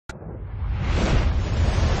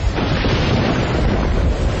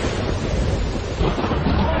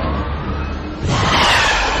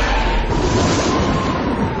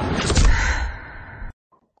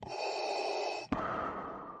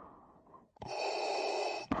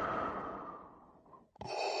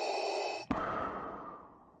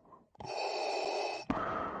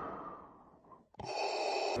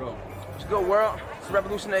What's good, world? It's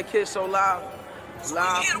Revolutionary Kid Show live.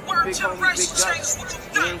 Live, big homie, big guts.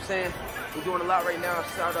 You know what I'm saying? We're doing a lot right now.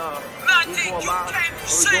 Shout out, we're going live.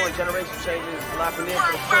 We're doing generation changes, locking in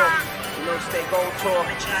for the tour. You know, Stay Gold tour.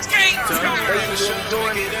 Basically what we're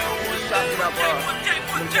doing, we're chopping up, you know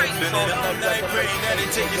what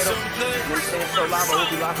I'm saying? So live, I will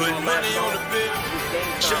be locking on last song. This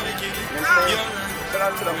game time. You know what I'm saying? Shout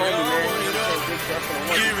out to the homie, man. You know what I'm saying? Big guts on the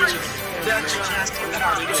one.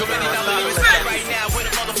 Too many dollars right now. Where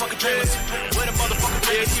the motherfucking dreamers? Where the motherfucking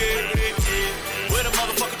dreamers? Where the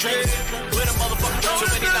motherfucking dreamers? Where the motherfucking dreamers?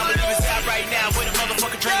 Too many dollars right now. Where the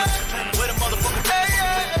motherfucking dreamers? Where the motherfucking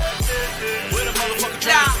dreamers? Where the motherfucking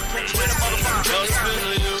dreamers? Where the motherfucking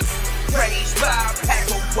dreamers? Praise by pack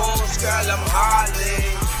of balls, girl, I'm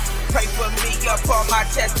Harley. Pray for me up on my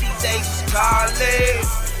chest, these aces calling.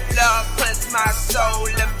 Lord, cleanse my soul,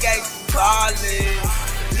 them gates calling.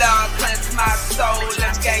 Lord, cleanse my soul,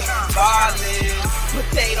 them gates falling. But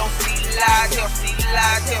they don't see lies, they'll see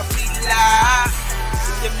lies, they'll see lies.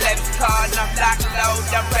 Them ladies calling, I'm locked low,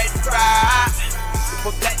 I'm ready to ride.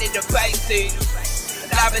 We're back in the basics,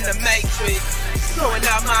 live in the matrix. Throwing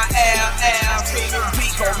out my LL, screaming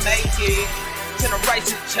we gon' make it.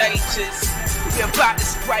 Generation changes, we about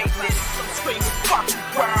this greatness. I'm screaming fucking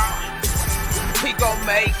world, we gon'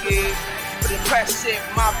 make it. For the pressure,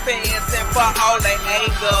 my fans, and for all they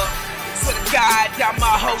anger. Swear to God, got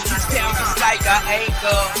my hoes down just like an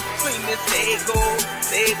anchor. Screaming Sego,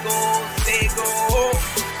 Sego, Sego.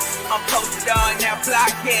 I'm posted on that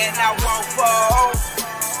block and I won't fall.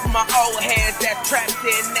 My old hands that trapped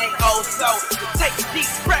in they old soul. Take a deep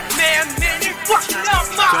breath, man, they fucking up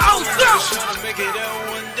my old soul. Trying to make it out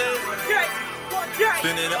one day.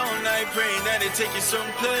 Spend it all night praying that it take you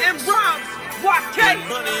someplace. And rhymes, YK.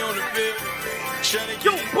 Money on the bill.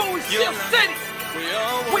 Yo, boy, Steel City. We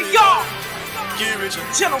all get rich.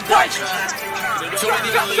 generation. Too many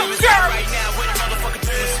dollars right now. Where the motherfucking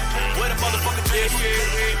dreams? Where the motherfucking dreams?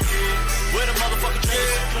 Where the motherfucking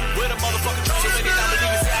dreams? Where the motherfucking dreams? Too many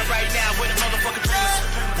dollars right now. Where the motherfucking dreams?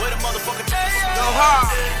 Where the motherfucking dreams? Go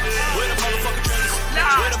hard. Where the motherfucking dreams?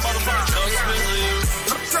 Where the motherfucking dreams?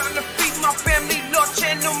 I'm trying to feed my family, Lord,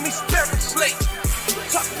 channel me spiritually.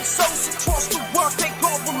 Talking souls across the world, they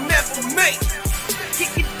gon' remember me.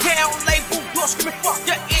 Kicking down label doors, screaming fuck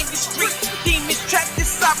the industry. Demons trapped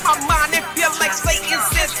inside my mind and feel like Satan's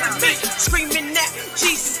into me. Screaming at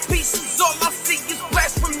Jesus pieces, all I see is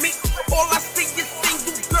blasphemy. All I see is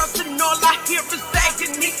single girls and all I hear is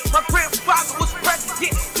agony. My grandfather was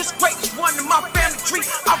president, this greatest one in my family tree.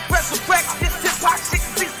 I resurrect this hip-hop-sick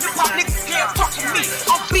beast, hip-hop niggas can't fuck with me.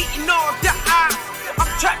 I'm beating all the odds, I'm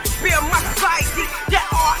trapped to build my society. That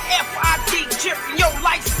RFID chip in your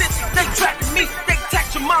license, they tracking me. They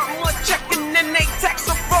tax your mama checking and they tax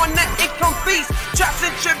her on the income fees. Trials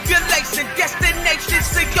and tribulation, destination,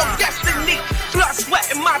 see your destiny. Blood, sweat,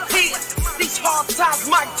 and my tears. These hard times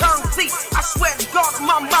might turn tea. I swear to God,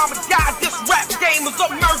 my mama died. This rap game is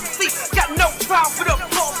emergency. Got no time for the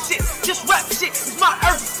bullshit. This rap shit is my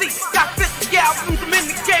urgency. Got 50 albums, I'm in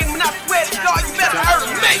the game, and I swear to God, you better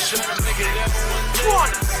earn me.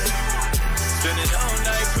 Spend it all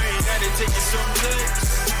night praying that it take you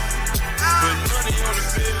someplace. Put money on the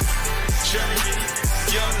bill, trying to get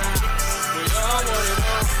young. We all want it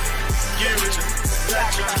all. Get rich,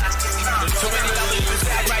 there's too many dollars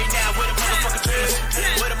right now. Where the motherfucking dreams?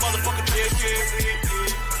 Where the motherfucking dreams?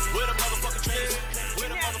 Where the motherfucking dreams? Where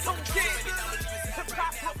the motherfucking dreams?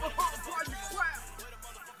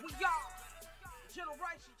 We are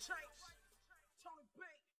generation change.